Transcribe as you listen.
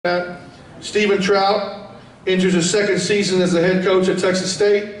Stephen Trout enters his second season as the head coach at Texas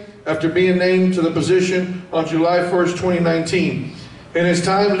State after being named to the position on July 1st, 2019. In his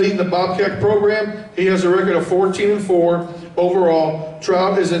time leading the Bobcat program, he has a record of 14-4 overall.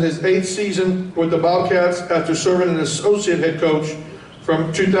 Trout is in his 8th season with the Bobcats after serving as associate head coach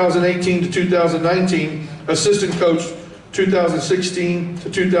from 2018 to 2019, assistant coach 2016 to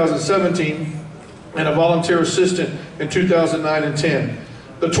 2017, and a volunteer assistant in 2009 and 10.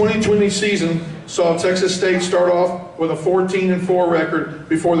 The 2020 season saw Texas State start off with a 14-4 record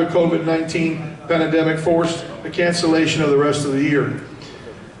before the COVID-19 pandemic forced the cancellation of the rest of the year.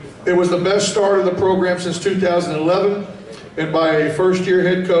 It was the best start of the program since 2011 and by a first-year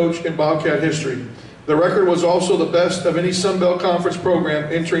head coach in Bobcat history. The record was also the best of any Sun Belt Conference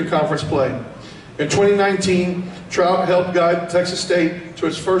program entering conference play. In 2019, Trout helped guide Texas State to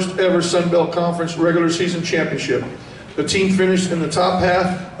its first ever Sun Belt Conference regular season championship. The team finished in the top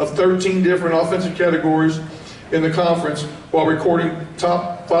half of 13 different offensive categories in the conference while recording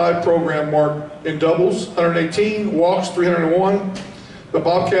top 5 program mark in doubles, 118, walks, 301. The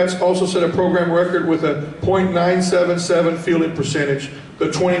Bobcats also set a program record with a .977 fielding percentage, the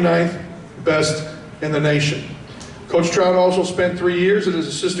 29th best in the nation. Coach Trout also spent 3 years as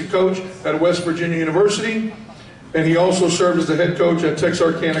assistant coach at West Virginia University, and he also served as the head coach at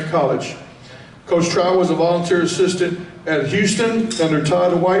Texarkana College. Coach Trout was a volunteer assistant at Houston under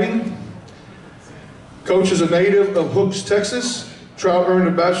Todd Whiting. Coach is a native of Hooks, Texas. Trout earned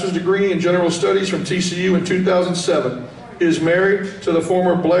a bachelor's degree in general studies from TCU in 2007. He is married to the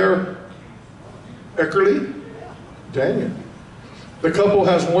former Blair Eckerly. Daniel. The couple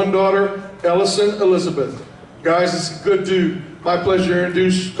has one daughter, Ellison Elizabeth. Guys, it's a good dude. My pleasure to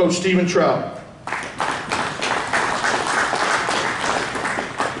introduce Coach Stephen Trout.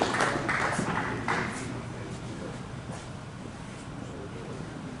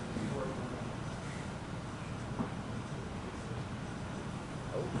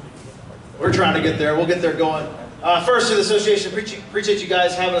 We're trying to get there. We'll get there going. First, to the association, appreciate you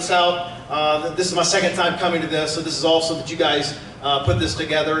guys having us out. This is my second time coming to this, so this is awesome that you guys put this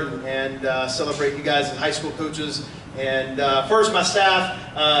together and celebrate you guys as high school coaches. And first, my staff,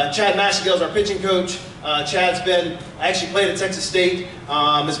 Chad Massagale is our pitching coach. Chad's actually played at Texas State,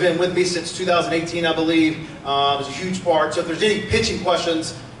 has been with me since 2018, I believe. Was a huge part. So if there's any pitching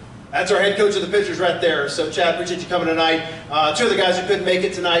questions, that's our head coach of the pitchers right there. So Chad, appreciate you coming tonight. 2 of the guys who couldn't make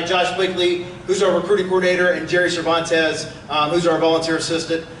it tonight, Josh Blakely, who's our recruiting coordinator, and Jerry Cervantes, who's our volunteer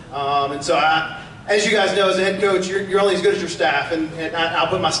assistant. And so as you guys know, as a head coach, you're only as good as your staff, and I'll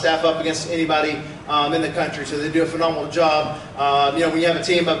put my staff up against anybody in the country, so they do a phenomenal job. You know, when you have a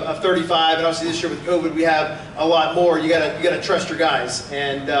team of 35, and obviously this year with COVID, we have a lot more, you gotta trust your guys,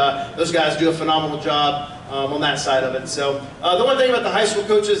 and those guys do a phenomenal job on that side of it. So the one thing about the high school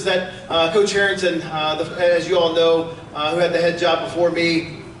coaches that Coach Harrington, as you all know, who had the head job before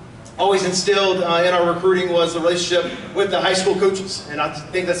me, always instilled in our recruiting was the relationship with the high school coaches. And I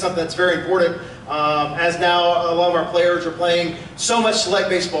think that's something that's very important. As now a lot of our players are playing so much select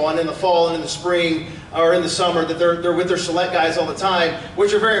baseball, and in the fall and in the spring or in the summer that they're with their select guys all the time,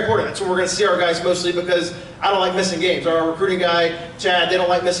 which are very important. That's when we're going to see our guys mostly, because I don't like missing games. Our recruiting guy, Chad, they don't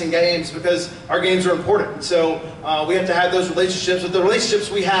like missing games because our games are important. And so we have to have those relationships. But the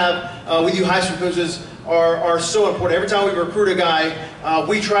relationships we have with you high school coaches are so important. Every time we recruit a guy,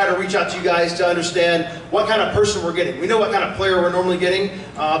 we try to reach out to you guys to understand what kind of person we're getting. We know what kind of player we're normally getting,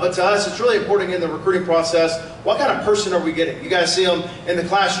 but to us, it's really important in the recruiting process, what kind of person are we getting? You guys see them in the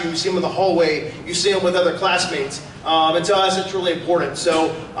classroom, you see them in the hallway, you see them with other classmates. And to us, it's really important.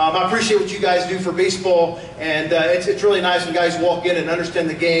 So I appreciate what you guys do for baseball, and it's really nice when guys walk in and understand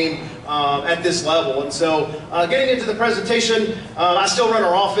the game at this level. And so getting into the presentation, I still run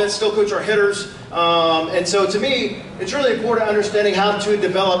our offense, still coach our hitters. And so to me, it's really important understanding how to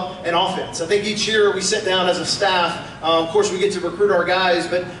develop an offense. I think each year we sit down as a staff. Of course, we get to recruit our guys,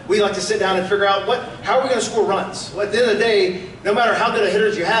 but we like to sit down and figure out how are we going to score runs. Well, at the end of the day, no matter how good a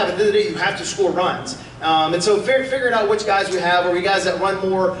hitters you have, at the end of the day, you have to score runs. And so figuring out which guys we have, are we guys that run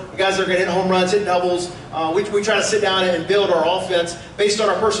more, guys that are going to hit home runs, hit doubles. We try to sit down and build our offense based on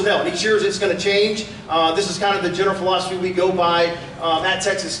our personnel. And each year it's going to change. This is kind of the general philosophy we go by at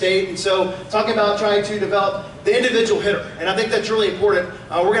Texas State. And so talking about trying to develop the individual hitter. And I think that's really important.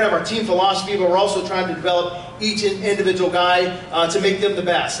 We're going to have our team philosophy, but we're also trying to develop each individual guy to make them the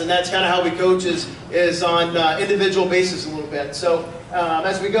best. And that's kind of how we coach is on individual basis a little bit. So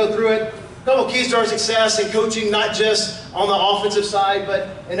as we go through it, a couple keys to our success in coaching, not just on the offensive side, but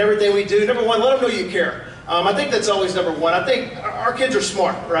in everything we do. Number one, let them know you care. I think that's always number one. I think our kids are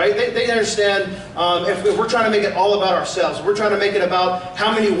smart, right? They understand if we're trying to make it all about ourselves, if we're trying to make it about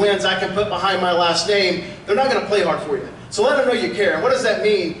how many wins I can put behind my last name, they're not going to play hard for you. So let them know you care. And what does that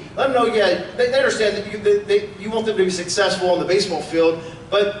mean? Let them know, yeah, they understand that you want them to be successful on the baseball field,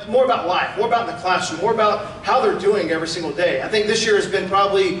 but more about life, more about in the classroom, more about how they're doing every single day. I think this year has been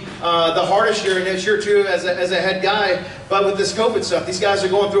probably the hardest year, and this year too as a head guy, but with this COVID stuff, these guys are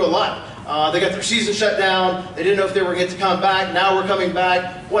going through a lot. They got their season shut down. They didn't know if they were going to come back. Now we're coming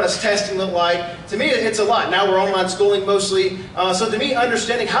back. What does testing look like? To me, it's a lot. Now we're online schooling mostly. So to me,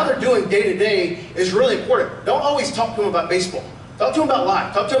 understanding how they're doing day to day is really important. Don't always talk to them about baseball. Talk to them about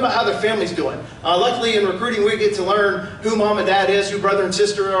life. Talk to them about how their family's doing. Luckily, in recruiting, we get to learn who mom and dad is, who brother and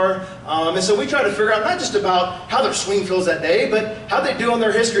sister are. And so we try to figure out not just about how their swing feels that day, but how they do on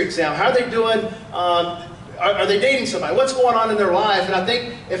their history exam. How are they doing? Are they dating somebody? What's going on in their life? And I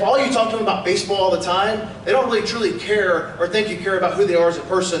think if all you talk to them about baseball all the time, they don't really truly care or think you care about who they are as a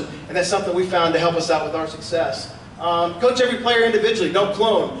person. And that's something we found to help us out with our success. Coach every player individually. Don't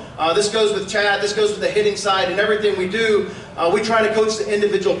clone. This goes with Chad. This goes with the hitting side and everything we do. We try to coach the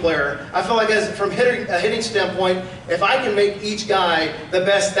individual player. I feel like from a hitting standpoint, if I can make each guy the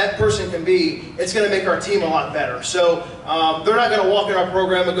best that person can be, it's going to make our team a lot better. So they're not going to walk in our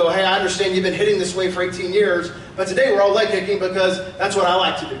program and go, hey, I understand you've been hitting this way for 18 years, but today we're all leg kicking because that's what I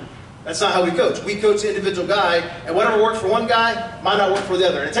like to do. That's not how we coach. We coach the individual guy, and whatever works for one guy might not work for the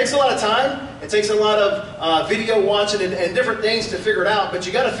other. And it takes a lot of time. It takes a lot of video watching and different things to figure it out, but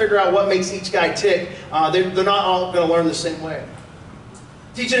you got to figure out what makes each guy tick. They're not all going to learn the same way.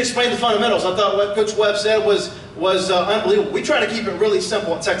 Teach and explain the fundamentals. I thought what Coach Webb said was unbelievable. We try to keep it really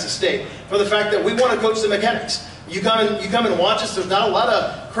simple at Texas State for the fact that we want to coach the mechanics. You come and watch us. There's not a lot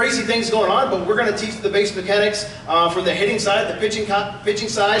of crazy things going on, but we're going to teach the base mechanics from the hitting side, the pitching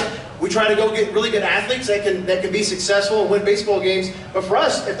side. We try to go get really good athletes that can be successful and win baseball games. But for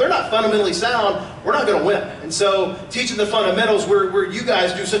us, if they're not fundamentally sound, we're not going to win. And so teaching the fundamentals, where you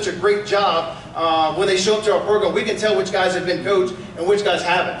guys do such a great job when they show up to our program, we can tell which guys have been coached and which guys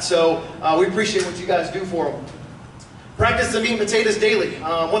haven't. So we appreciate what you guys do for them. Practice the meat and potatoes daily.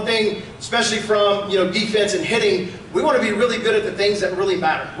 One thing, especially from defense and hitting, we want to be really good at the things that really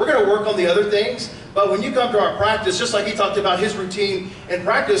matter. We're going to work on the other things, but when you come to our practice, just like he talked about his routine in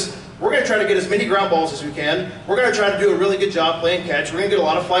practice, we're going to try to get as many ground balls as we can. We're going to try to do a really good job playing catch. We're going to get a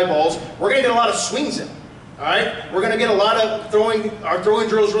lot of fly balls. We're going to get a lot of swings in. All right? We're going to get a lot of throwing. Our throwing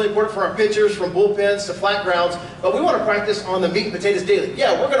drill is really important for our pitchers, from bullpens to flat grounds, but we want to practice on the meat and potatoes daily.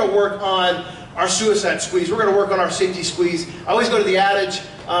 Yeah, we're going to work on our suicide squeeze. We're going to work on our safety squeeze. I always go to the adage,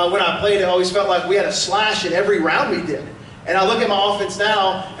 when I played, I always felt like we had a slash in every round we did. And I look at my offense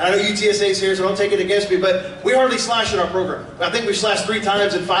now, and I know UTSA's here, so don't take it against me, but we hardly slash in our program. I think we've slashed 3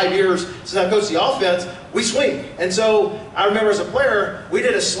 times in 5 years since I've coached the offense. We swing. And so I remember as a player, we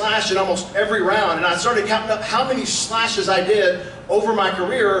did a slash in almost every round, and I started counting up how many slashes I did over my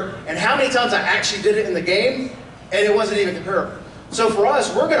career and how many times I actually did it in the game, and it wasn't even comparable. So for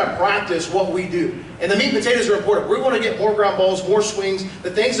us, we're going to practice what we do. And the meat and potatoes are important. We want to get more ground balls, more swings,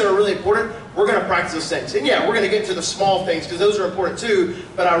 the things that are really important. We're going to practice those things. And yeah, we're going to get to the small things because those are important too,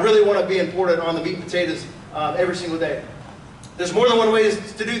 but I really want to be important on the meat and potatoes every single day. There's more than one way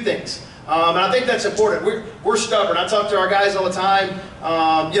to do things. And I think that's important. We're stubborn. I talk to our guys all the time.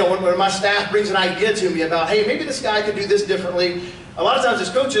 When my staff brings an idea to me about, hey, maybe this guy could do this differently. A lot of times as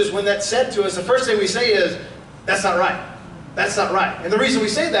coaches, when that's said to us, the first thing we say is, that's not right. That's not right. And the reason we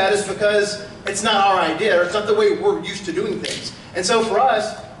say that is because it's not our idea, or it's not the way we're used to doing things. And so for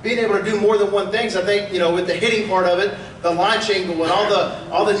us, being able to do more than one thing, I think, with the hitting part of it, the launch angle, and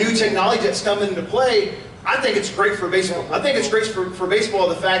all the new technology that's come into play, I think it's great for baseball. I think it's great for baseball,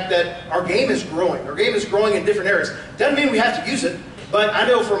 the fact that our game is growing. Our game is growing in different areas. Doesn't mean we have to use it. But I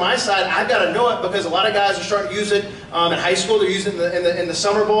know for my side, I've got to know it because a lot of guys are starting to use it in high school. They're using it in the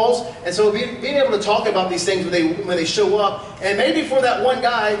summer balls. And so being able to talk about these things when they show up, and maybe for that one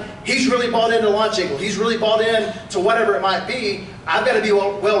guy, he's really bought into launch angle. He's really bought in to whatever it might be. I've got to be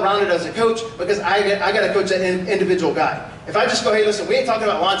well-rounded as a coach because I got to coach that individual guy. If I just go, hey, listen, we ain't talking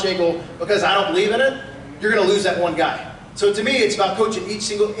about launch angle because I don't believe in it, you're going to lose that one guy. So to me, it's about coaching each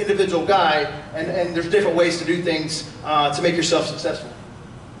single individual guy, and there's different ways to do things to make yourself successful.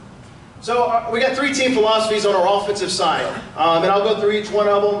 So we got 3 team philosophies on our offensive side, and I'll go through each one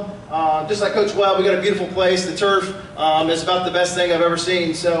of them. Just like Coach Webb, we got a beautiful place. The turf is about the best thing I've ever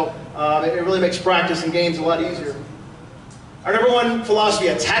seen, so it really makes practice and games a lot easier. Our number 1 philosophy: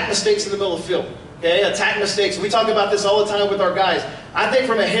 attack mistakes in the middle of the field. Okay, attack mistakes. We talk about this all the time with our guys. I think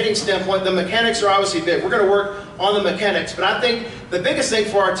from a hitting standpoint, the mechanics are obviously big. We're going to work on the mechanics, but I think the biggest thing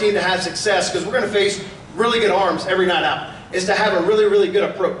for our team to have success, because we're going to face really good arms every night out, is to have a really, really good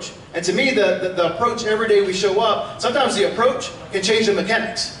approach. And to me, the approach every day we show up, sometimes the approach can change the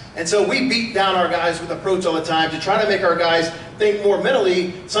mechanics. And so we beat down our guys with approach all the time to try to make our guys think more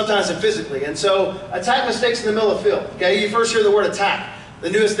mentally, sometimes than physically. And so attack mistakes in the middle of the field. Okay, you first hear the word attack. The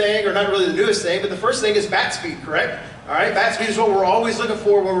newest thing, or not really the newest thing, but the first thing is bat speed, correct? All right, bat speed is what we're always looking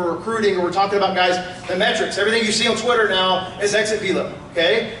for when we're recruiting or we're talking about guys, the metrics. Everything you see on Twitter now is exit velo,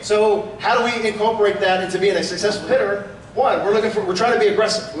 okay? So how do we incorporate that into being a successful hitter? One, we're trying to be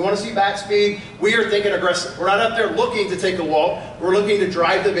aggressive. We want to see bat speed. We are thinking aggressive. We're not up there looking to take a walk. We're looking to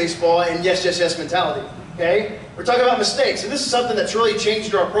drive the baseball and yes, yes, yes mentality, okay? We're talking about mistakes, and this is something that's really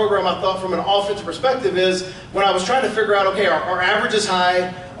changed our program, I thought, from an offensive perspective, is when I was trying to figure out, okay, our average is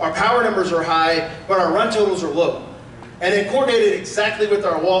high, our power numbers are high, but our run totals are low. And it coordinated exactly with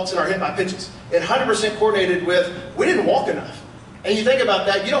our walks and our hit by pitches. It 100% coordinated with, we didn't walk enough. And you think about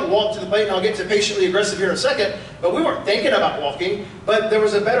that, you don't walk to the plate, and I'll get to patiently aggressive here in a second, but we weren't thinking about walking, but there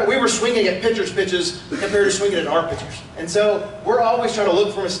was we were swinging at pitchers' pitches compared to swinging at our pitchers. And so we're always trying to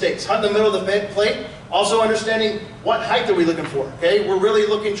look for mistakes. Hunt in the middle of the plate, also understanding what height are we looking for, okay? We're really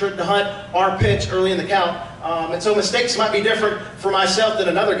looking to hunt our pitch early in the count. And so mistakes might be different for myself than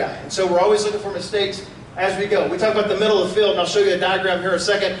another guy. And so we're always looking for mistakes as we go. We talk about the middle of the field, and I'll show you a diagram here in a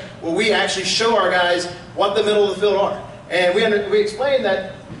second where we actually show our guys what the middle of the field are. And we explain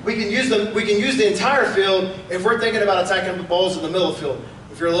that we can use the entire field if we're thinking about attacking the balls in the middle of the field.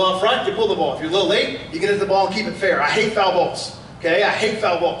 If you're a little up front, you pull the ball. If you're a little late, you can hit the ball and keep it fair. I hate foul balls. Okay, I hate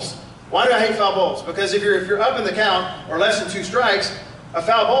foul balls. Why do I hate foul balls? Because if you're up in the count or less than 2 strikes, a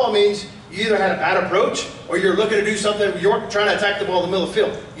foul ball means you either had a bad approach or you're looking to do something, you're trying to attack the ball in the middle of the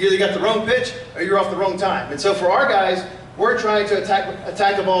field. You either got the wrong pitch or you're off the wrong time. And so for our guys, we're trying to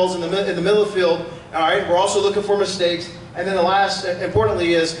attack the balls in the middle of the field. All right, we're also looking for mistakes. And then the last,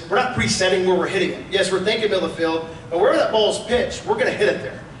 importantly, is we're not presetting where we're hitting it. Yes, we're thinking middle of the field, but wherever that ball's pitched, we're going to hit it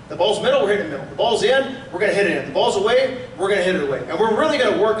there. The ball's middle, we're hitting it middle. The ball's in, we're going to hit it in. The ball's away, we're going to hit it away. And we're really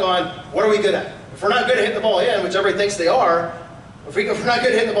going to work on what are we good at. If we're not good at hitting the ball in, which everybody thinks they are, if we're not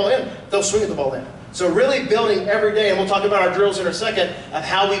good at hitting the ball in, they'll swing at the ball in. So really building every day, and we'll talk about our drills in a second, of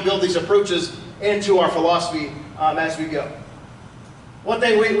how we build these approaches into our philosophy as we go. One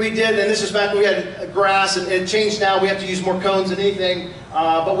thing we did, and this is back when we had grass, and it changed now, we have to use more cones than anything,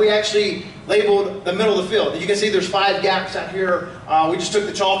 but we actually labeled the middle of the field. You can see there's 5 gaps out here. We just took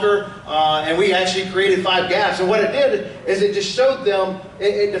the chalker, and we actually created 5 gaps. And what it did is it just showed them,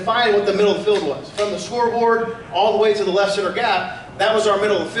 it defined what the middle of the field was. From the scoreboard all the way to the left center gap, that was our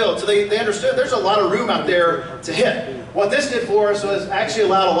middle of the field. So they understood there's a lot of room out there to hit. What this did for us was actually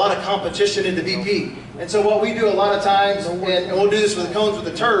allowed a lot of competition into BP. And so what we do a lot of times, and we'll do this with the cones with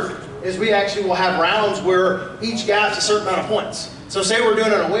the turf, is we actually will have rounds where each gap's a certain amount of points. So say we're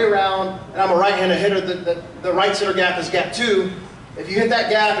doing an away round, and I'm a right-handed hitter, the right center gap is gap 2. If you hit that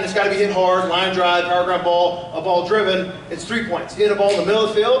gap and it's got to be hit hard, line drive, power ground ball, a ball driven, it's 3 points. You hit a ball in the middle of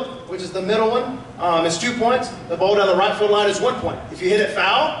the field, which is the middle one, it's 2 points. The ball down the right field line is 1 point. If you hit it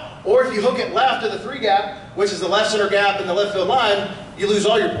foul, or if you hook it left to the 3 gap, which is the left center gap and the left field line, you lose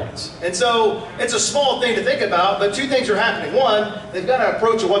all your points. And so it's a small thing to think about, but 2 things are happening. One, they've got an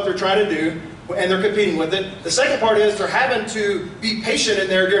approach of what they're trying to do, and they're competing with it. The second part is they're having to be patient in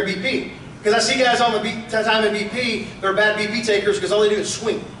there during BP. Because I see guys on the time in BP, they're bad BP takers because all they do is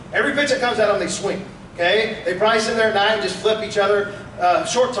swing. Every pitch that comes at them, they swing. Okay? They probably sit there at night and just flip each other,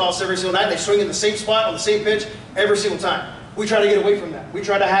 short toss every single night. They swing in the same spot on the same pitch every single time. We try to get away from that. We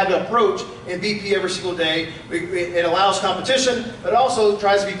try to have an approach in BP every single day. It allows competition, but it also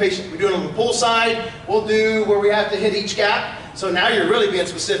tries to be patient. We do it on the pull side. We'll do where we have to hit each gap. So now you're really being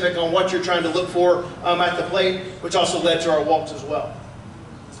specific on what you're trying to look for at the plate, which also led to our walks as well.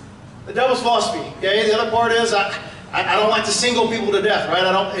 The doubles philosophy. Okay, the other part is I don't like to single people to death,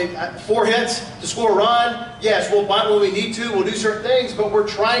 right? 4 hits to score a run. Yes, we'll bunt when we need to. We'll do certain things, but we're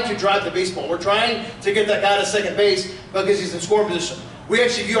trying to drive the baseball. We're trying to get that guy to second base because he's in scoring position. We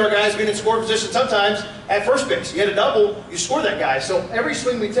actually view our guys being in scoring position sometimes at first base. You hit a double, you score that guy. So every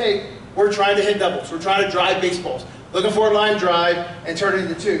swing we take, we're trying to hit doubles. We're trying to drive baseballs. Looking for a line drive and turn it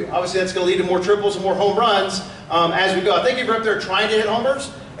into 2. Obviously, that's going to lead to more triples and more home runs as we go. I think if you're up there trying to hit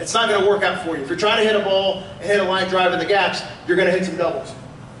homers, it's not going to work out for you. If you're trying to hit a ball and hit a line drive in the gaps, you're going to hit some doubles.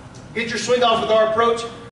 Get your swing off with our approach.